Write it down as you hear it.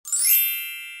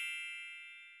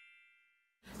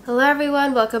Hello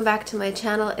everyone, welcome back to my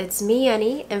channel. It's me,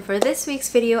 Yeonni, and for this week's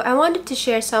video, I wanted to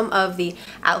share some of the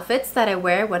outfits that I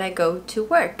wear when I go to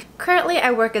work. Currently,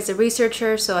 I work as a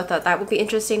researcher, so I thought that would be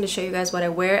interesting to show you guys what I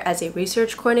wear as a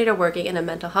research coordinator working in a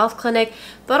mental health clinic.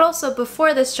 But also,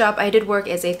 before this job, I did work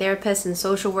as a therapist and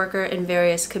social worker in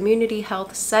various community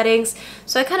health settings.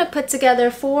 So I kind of put together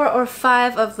 4 or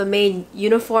 5 of the main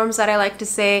uniforms that I like to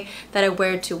say that I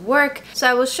wear to work. So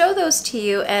I will show those to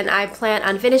you, and I plan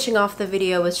on finishing off the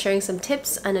video with sharing some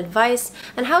tips and advice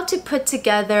on how to put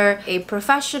together a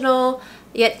professional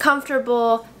yet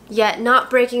comfortable yet not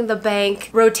breaking the bank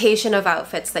rotation of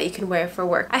outfits that you can wear for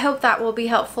work. I hope that will be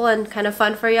helpful and kind of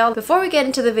fun for y'all. Before we get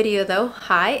into the video though,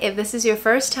 hi, if this is your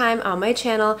first time on my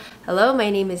channel, hello, my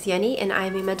name is Yeonni and I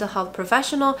am a mental health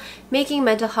professional making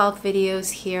mental health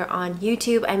videos here on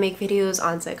YouTube. I make videos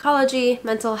on psychology,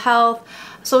 mental health,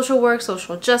 social work,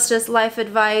 social justice, life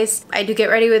advice. I do get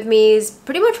ready with me's,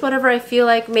 pretty much whatever I feel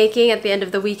like making at the end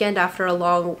of the weekend after a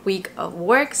long week of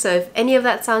work. So if any of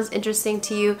that sounds interesting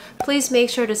to you, please make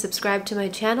sure to subscribe to my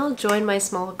channel, join my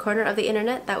small corner of the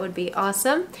internet, that would be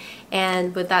awesome.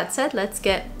 And with that said, let's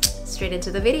get straight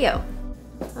into the video.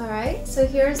 Alright, so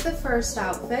here's the first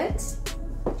outfit.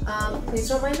 Please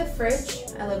don't mind the fridge.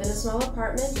 I live in a small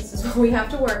apartment. This is what we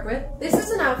have to work with. This is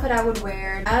an outfit I would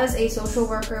wear as a social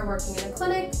worker working in a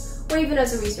clinic or even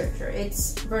as a researcher.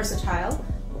 It's versatile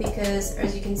because,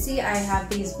 as you can see, I have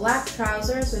these black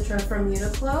trousers which are from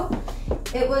Uniqlo.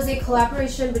 It was a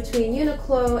collaboration between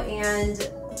Uniqlo and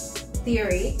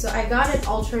Theory. So I got it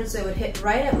altered so it would hit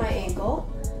right at my ankle.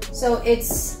 So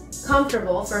it's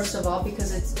comfortable, first of all,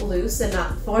 because it's loose and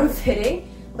not form-fitting.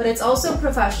 But it's also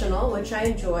professional, which I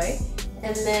enjoy.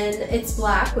 And then it's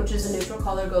black, which is a neutral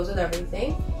color, goes with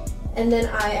everything. And then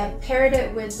I have paired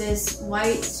it with this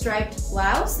white striped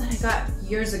blouse that I got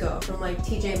years ago from like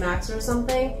TJ Maxx or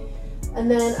something. And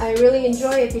then I really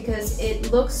enjoy it because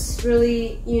it looks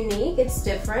really unique, it's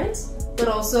different, but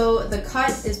also the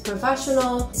cut is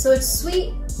professional. So it's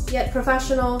sweet, yet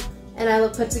professional, and I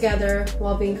look put together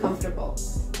while being comfortable.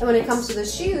 And when it comes to the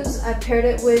shoes, I've paired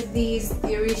it with these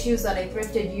Theory shoes that I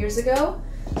thrifted years ago.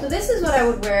 So this is what I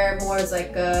would wear more as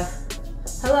like a,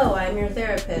 hello, I'm your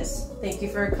therapist, thank you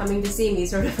for coming to see me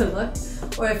sort of a look.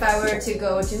 Or if I were to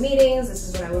go to meetings, this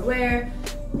is what I would wear.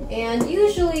 And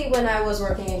usually when I was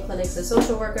working in clinics as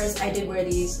social workers, I did wear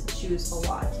these shoes a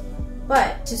lot.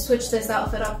 But to switch this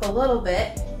outfit up a little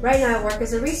bit, right now I work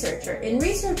as a researcher. In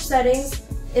research settings,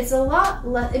 it's a lot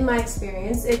less, in my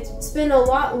experience, it's been a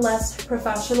lot less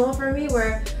professional for me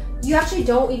where you actually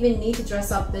don't even need to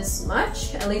dress up this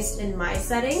much, at least in my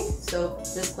setting, so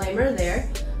disclaimer there.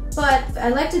 But I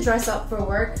like to dress up for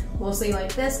work, mostly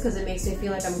like this, because it makes me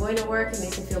feel like I'm going to work, it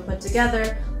makes me feel put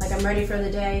together, like I'm ready for the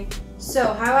day.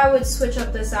 So how I would switch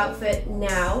up this outfit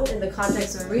now, in the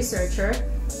context of a researcher,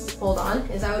 hold on,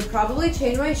 is I would probably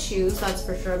change my shoes, that's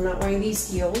for sure. I'm not wearing these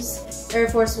heels. Air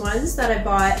Force Ones that I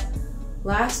bought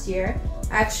last year.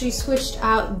 I actually switched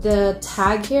out the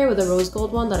tag here with a rose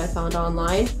gold one that I found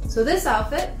online. So this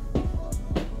outfit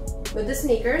with the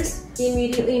sneakers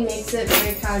immediately makes it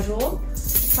very casual.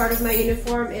 Part of my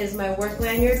uniform is my work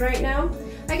lanyard right now.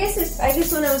 I guess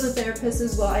when I was a therapist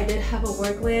as well, I did have a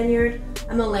work lanyard.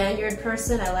 I'm a lanyard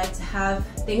person. I like to have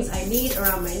things I need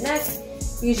around my neck.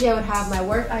 Usually I would have my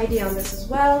work ID on this as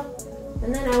well.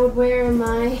 And then I would wear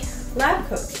my lab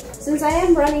coat. Since I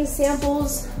am running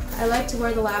samples, I like to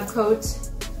wear the lab coat.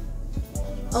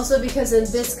 Also because in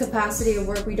this capacity of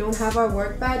work, we don't have our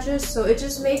work badges, so it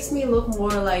just makes me look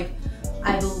more like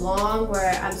I belong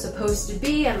where I'm supposed to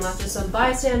be. I'm not just some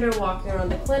bystander walking around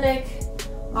the clinic,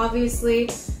 obviously.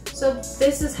 So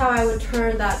this is how I would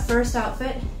turn that first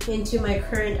outfit into my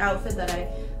current outfit that I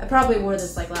probably wore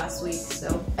this like last week,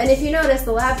 so. And if you notice,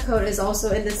 the lab coat is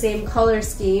also in the same color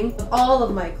scheme of all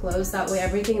of my clothes, that way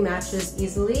everything matches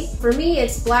easily. For me,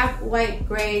 it's black, white,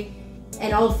 gray,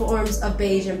 and all forms of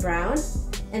beige and brown,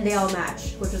 and they all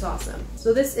match, which is awesome.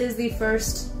 So this is the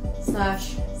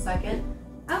first/second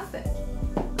outfit.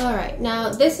 Alright, now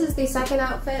this is the second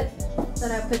outfit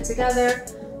that I put together.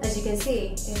 As you can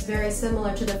see, it's very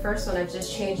similar to the first one, I've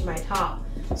just changed my top.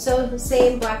 So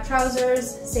same black trousers,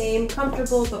 same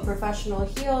comfortable but professional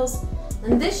heels.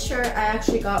 And this shirt I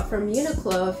actually got from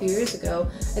Uniqlo a few years ago.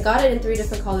 I got it in 3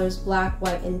 different colors, black,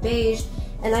 white, and beige.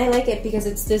 And I like it because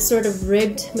it's this sort of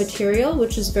ribbed material,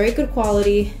 which is very good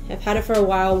quality. I've had it for a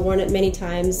while, worn it many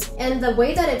times. And the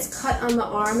way that it's cut on the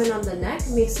arm and on the neck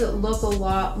makes it look a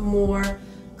lot more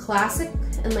classic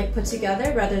and like put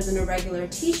together rather than a regular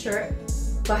t-shirt.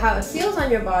 But how it feels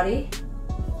on your body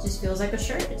just feels like a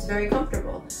shirt. It's very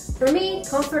comfortable. For me,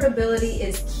 comfortability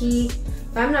is key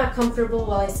If I'm not comfortable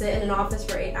while I sit in an office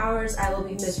for 8 hours, I will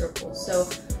be miserable. So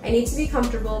I need to be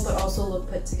comfortable, but also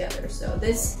look put together. So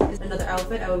this is another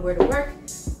outfit I would wear to work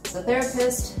as a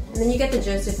therapist. And then you get the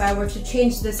gist. If I were to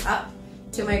change this up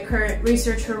to my current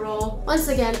researcher role, once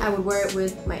again, I would wear it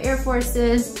with my Air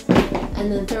Forces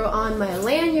and then throw on my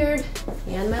lanyard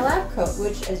and my lab coat,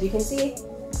 which, as you can see,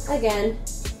 again,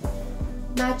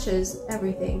 matches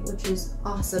everything, which is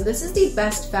awesome. This is the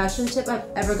best fashion tip I've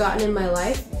ever gotten in my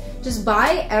life. Just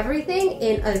buy everything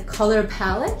in a color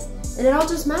palette and it all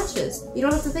just matches. You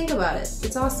don't have to think about it.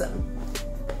 It's awesome.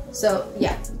 So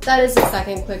yeah, that is the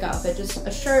second quick outfit. Just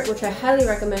a shirt, which I highly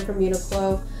recommend from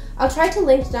Uniqlo. I'll try to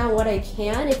link down what I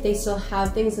can if they still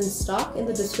have things in stock in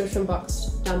the description box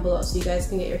down below so you guys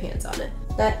can get your hands on it.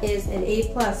 That is an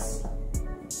A+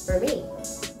 for me.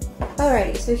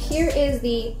 Alrighty, so here is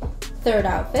the third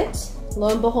outfit. Lo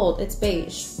and behold, it's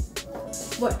beige.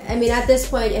 I mean, at this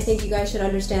point, I think you guys should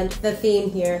understand the theme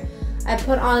here. I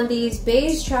put on these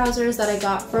beige trousers that I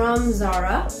got from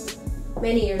Zara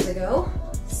many years ago.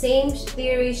 Same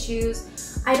theory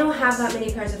shoes. I don't have that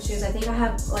many pairs of shoes. I think I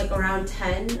have like around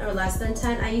 10 or less than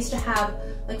 10. I used to have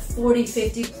like 40,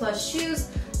 50 plus shoes,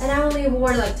 and I only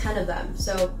wore like 10 of them.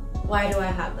 So why do I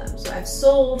have them? So I've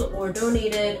sold or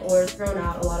donated or thrown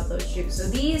out a lot of those shoes. So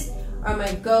these are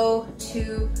my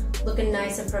go-to looking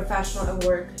nice and professional at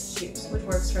work shoes, which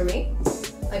works for me.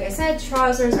 Like I said,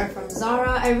 trousers are from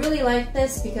Zara. I really like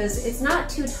this because it's not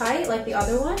too tight like the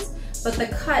other ones, but the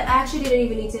cut, I actually didn't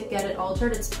even need to get it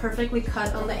altered. It's perfectly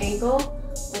cut on the ankle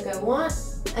like I want.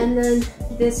 And then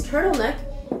this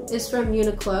turtleneck is from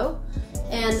Uniqlo.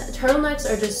 And turtlenecks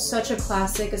are just such a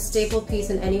classic, a staple piece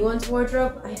in anyone's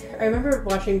wardrobe. I remember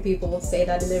watching people say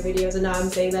that in their videos, and now I'm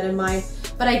saying that in mine,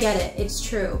 but I get it, it's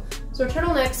true. So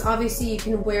turtlenecks, obviously you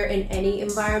can wear in any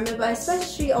environment, but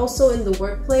especially also in the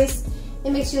workplace.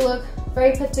 It makes you look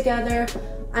very put together.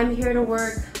 I'm here to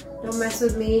work, don't mess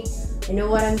with me. I know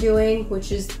what I'm doing,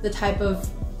 which is the type of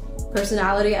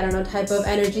personality, I don't know, type of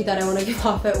energy that I want to give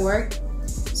off at work.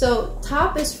 So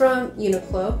top is from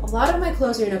Uniqlo. A lot of my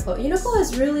clothes are Uniqlo. Uniqlo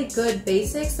has really good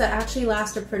basics that actually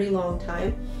last a pretty long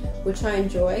time, which I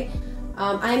enjoy.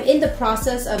 I'm in the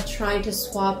process of trying to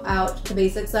swap out the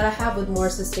basics that I have with more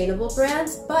sustainable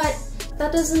brands, but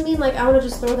that doesn't mean like I want to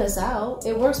just throw this out.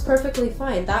 It works perfectly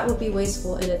fine. That would be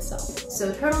wasteful in itself.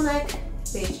 So turtleneck,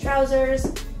 beige trousers.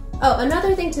 Oh,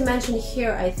 another thing to mention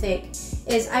here, I think,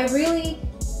 is I really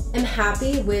am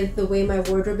happy with the way my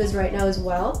wardrobe is right now as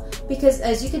well, because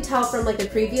as you can tell from like the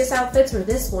previous outfits or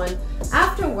this one,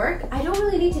 after work I don't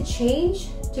really need to change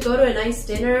to go to a nice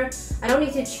dinner. I don't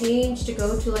need to change to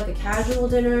go to like a casual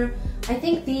dinner. I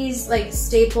think these like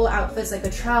staple outfits like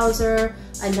a trouser,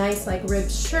 a nice like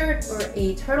ribbed shirt, or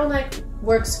a turtleneck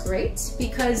works great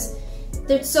because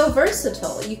they're so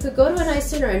versatile. You could go to a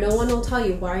nice dinner and no one will tell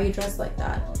you, why are you dressed like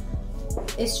that?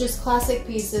 It's just classic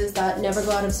pieces that never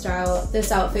go out of style.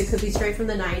 This outfit could be straight from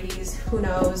the 90s, who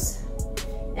knows?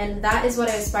 And that is what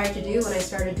I aspired to do when I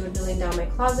started dwindling down my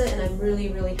closet, and I'm really,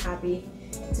 really happy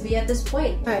to be at this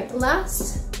point. All right,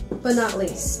 last but not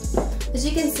least, as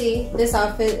you can see, this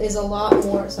outfit is a lot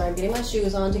more, sorry, I'm getting my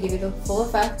shoes on to give you the full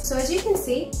effect. So as you can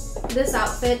see, this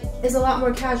outfit is a lot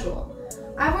more casual.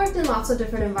 I've worked in lots of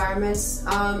different environments.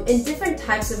 In different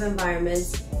types of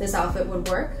environments, this outfit would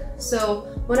work. So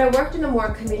when I worked in a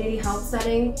more community health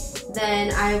setting,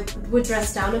 then I would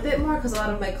dress down a bit more because a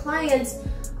lot of my clients,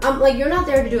 like, you're not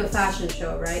there to do a fashion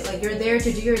show, right? Like, you're there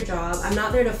to do your job. I'm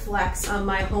not there to flex on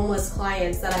my homeless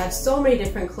clients that I have so many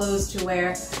different clothes to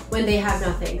wear when they have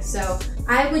nothing. So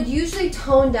I would usually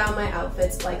tone down my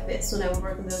outfits like this when I would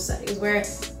work in those settings where,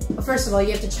 first of all,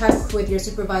 you have to check with your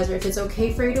supervisor if it's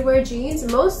okay for you to wear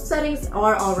jeans. Most settings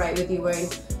are all right with you wearing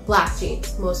black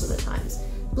jeans most of the times.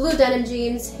 Blue denim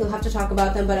jeans, you'll have to talk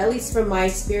about them, but at least from my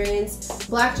experience,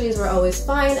 black jeans were always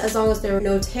fine as long as there were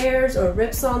no tears or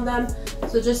rips on them.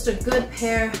 So just a good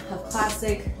pair of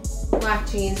classic black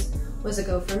jeans was a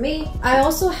go for me. I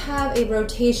also have a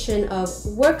rotation of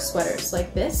work sweaters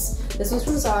like this. This was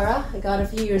from Zara, I got it a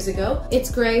few years ago.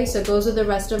 It's gray, so it goes with the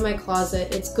rest of my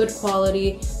closet. It's good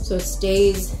quality, so it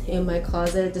stays in my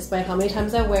closet despite how many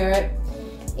times I wear it.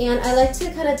 And I like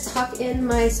to kind of tuck in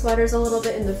my sweaters a little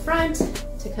bit in the front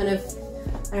to kind of,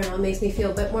 I don't know, it makes me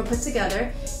feel a bit more put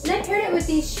together. And I paired it with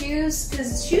these shoes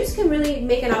because shoes can really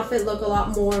make an outfit look a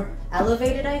lot more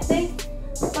elevated, I think.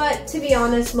 But to be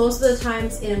honest, most of the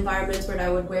times in environments where I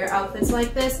would wear outfits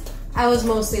like this, I was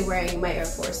mostly wearing my Air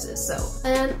Forces. So,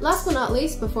 and last but not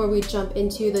least, before we jump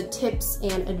into the tips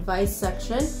and advice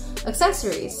section,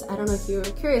 accessories. I don't know if you're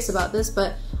curious about this,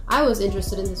 but I was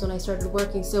interested in this when I started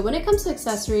working. So when it comes to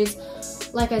accessories,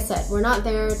 like I said, we're not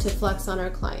there to flex on our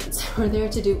clients. We're there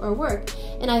to do our work.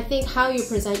 And I think how you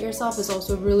present yourself is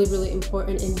also really, really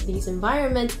important in these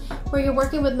environments where you're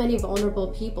working with many vulnerable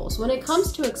people. So when it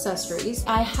comes to accessories,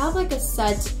 I have like a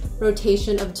set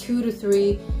rotation of 2 to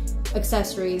 3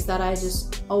 accessories that I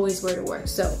just always wear to work.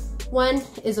 So one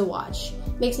is a watch.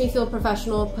 Makes me feel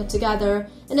professional, put together,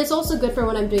 and it's also good for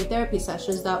when I'm doing therapy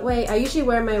sessions. That way, I usually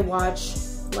wear my watch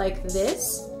like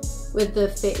this, with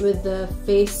the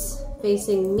face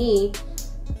facing me.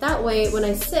 That way, when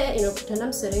I sit, you know, pretend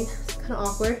I'm sitting, it's kind of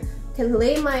awkward, I can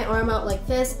lay my arm out like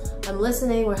this, I'm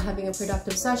listening, we're having a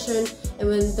productive session, and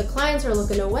when the clients are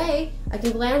looking away, I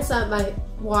can glance at my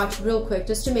watch real quick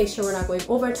just to make sure we're not going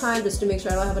overtime, just to make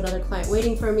sure I don't have another client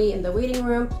waiting for me in the waiting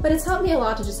room. But it's helped me a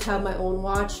lot to just have my own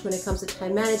watch when it comes to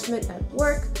time management at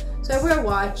work. So I wear a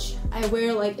watch, I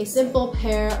wear like a simple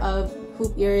pair of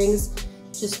hoop earrings,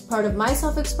 just part of my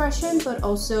self-expression, but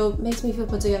also makes me feel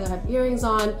put together. I have earrings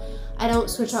on. I don't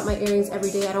switch out my earrings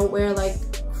every day. I don't wear like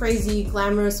crazy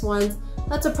glamorous ones.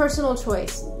 That's a personal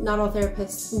choice. Not all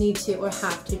therapists need to or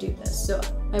have to do this. So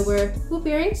I wear hoop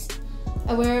earrings.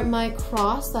 I wear my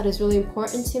cross. That is really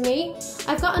important to me.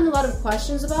 I've gotten a lot of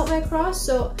questions about my cross,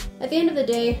 so at the end of the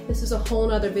day, this is a whole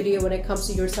nother video when it comes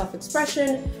to your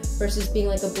self-expression versus being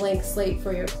like a blank slate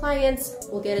for your clients.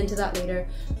 We'll get into that later,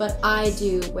 but I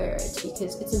do wear it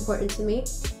because it's important to me.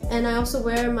 And I also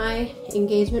wear my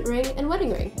engagement ring and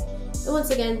wedding ring. And once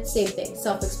again, same thing,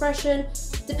 self-expression.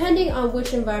 Depending on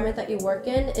which environment that you work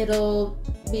in, it'll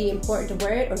be important to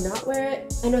wear it or not wear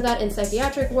it. I know that in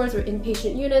psychiatric wards or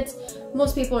inpatient units,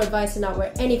 most people are advised to not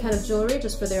wear any kind of jewelry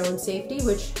just for their own safety,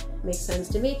 which makes sense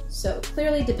to me. So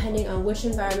clearly, depending on which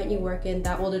environment you work in,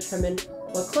 that will determine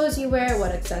what clothes you wear,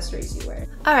 what accessories you wear.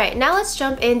 All right, now let's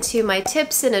jump into my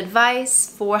tips and advice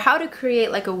for how to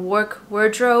create like a work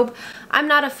wardrobe. I'm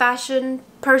not a fashion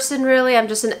person really, I'm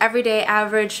just an everyday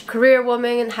average career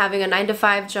woman having a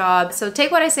 9-to-5 job. So take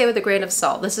what I say with a grain of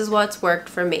salt. This is what's worked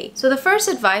for me. So the first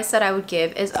advice that I would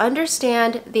give is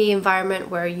understand the environment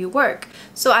where you work.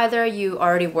 So either you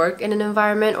already work in an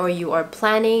environment or you are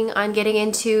planning on getting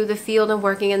into the field and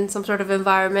working in some sort of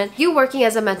environment. You working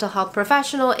as a mental health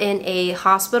professional in a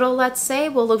hospital, let's say,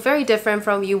 will look very different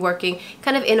from you working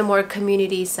kind of in a more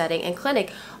community setting and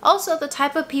clinic. Also, the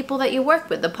type of people that you work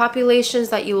with, the populations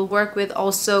that you will work with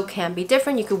also can be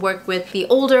different. You could work with the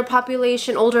older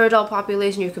population, older adult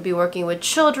population. You could be working with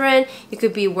children. You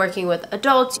could be working with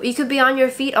adults. You could be on your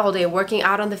feet all day, working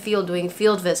out on the field, doing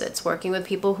field visits, working with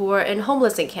people who are in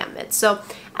homeless encampments. So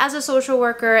as a social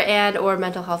worker and or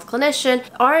mental health clinician,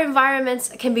 our environments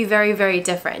can be very, very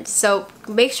different. So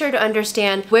make sure to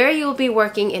understand where you'll be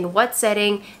working, in what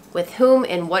setting, with whom,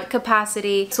 in what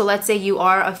capacity. So let's say you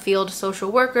are a field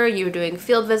social worker, you're doing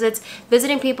field visits,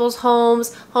 visiting people's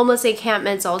homes, homeless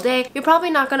encampments all day. You're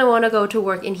probably not going to want to go to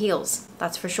work in heels.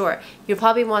 That's for sure. You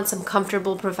probably want some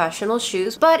comfortable professional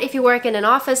shoes. But if you work in an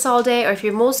office all day, or if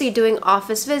you're mostly doing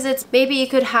office visits, maybe you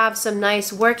could have some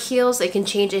nice work heels that can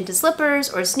change into slippers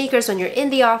or sneakers when you're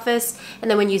in the office. And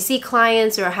then when you see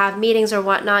clients or have meetings or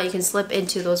whatnot, you can slip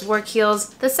into those work heels.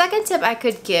 The second tip I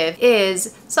could give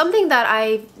is something that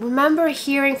I remember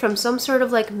hearing from some sort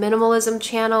of like minimalism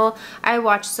channel. I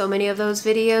watched so many of those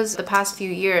videos the past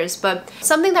few years, but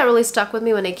something that really stuck with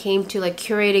me when it came to like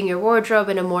curating your wardrobe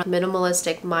in a more minimalist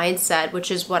mindset,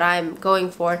 which is what I'm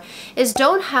going for, is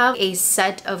don't have a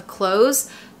set of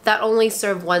clothes that only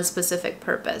serve one specific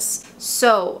purpose.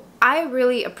 So I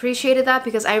really appreciated that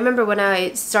because I remember when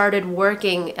I started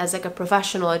working as like a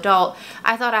professional adult,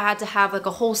 I thought I had to have like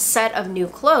a whole set of new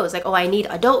clothes. Like, oh, I need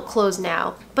adult clothes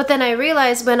now. But then I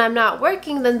realized when I'm not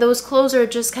working, then those clothes are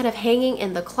just kind of hanging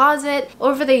in the closet.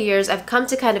 Over the years, I've come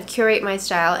to kind of curate my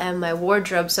style and my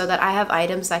wardrobe so that I have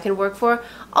items that can work for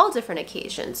all different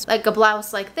occasions. Like a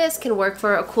blouse like this can work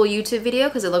for a cool YouTube video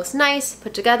because it looks nice,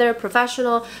 put together,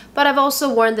 professional. But I've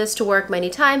also worn this to work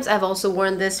many times. I've also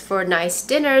worn this for nice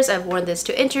dinners. I've worn this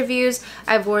to interviews.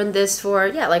 I've worn this for,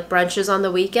 yeah, like brunches on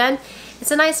the weekend. It's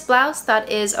a nice blouse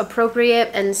that is appropriate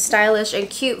and stylish and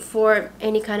cute for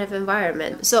any kind of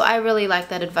environment. So I really like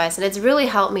that advice, and it's really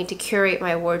helped me to curate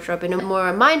my wardrobe in a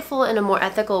more mindful and a more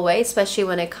ethical way, especially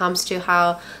when it comes to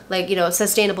how, like, you know,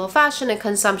 sustainable fashion and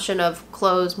consumption of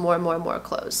clothes, more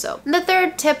clothes. So and the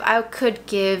third tip I could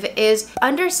give is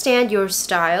understand your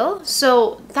style.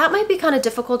 So that might be kind of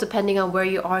difficult depending on where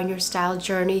you are in your style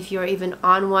journey, if you're even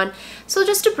on one. So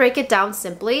just to break it down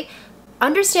simply,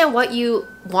 understand what you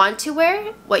want to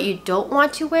wear, what you don't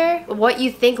want to wear, what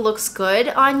you think looks good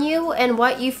on you, and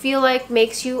what you feel like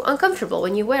makes you uncomfortable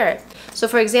when you wear it. So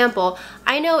for example,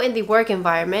 I know in the work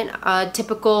environment, a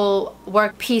typical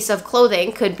work piece of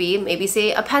clothing could be maybe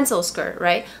say a pencil skirt,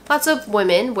 right? Lots of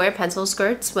women wear pencil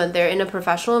skirts when they're in a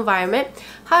professional environment.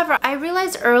 However, I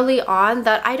realized early on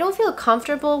that I don't feel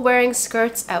comfortable wearing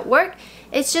skirts at work.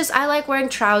 It's just I like wearing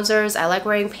trousers, I like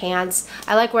wearing pants,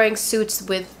 I like wearing suits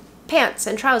with pants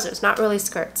and trousers, not really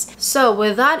skirts. So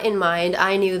with that in mind,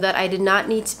 I knew that I did not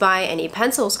need to buy any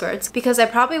pencil skirts because I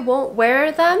probably won't wear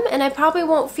them and I probably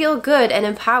won't feel good and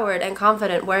empowered and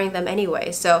confident wearing them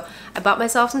anyway. So I bought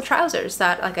myself some trousers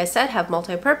that, like I said, have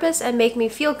multi-purpose and make me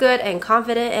feel good and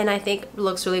confident, and I think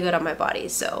looks really good on my body.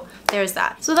 So there's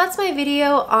that. So that's my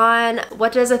video on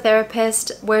what does a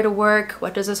therapist wear to work,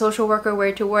 what does a social worker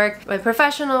wear to work, my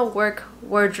professional work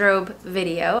wardrobe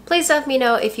video. Please let me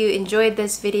know if you enjoyed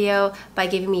this video by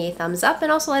giving me a thumbs up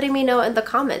and also letting me know in the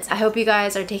comments. I hope you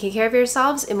guys are taking care of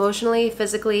yourselves emotionally,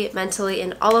 physically, mentally,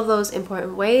 in all of those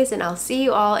important ways, and I'll see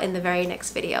you all in the very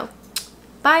next video.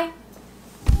 Bye!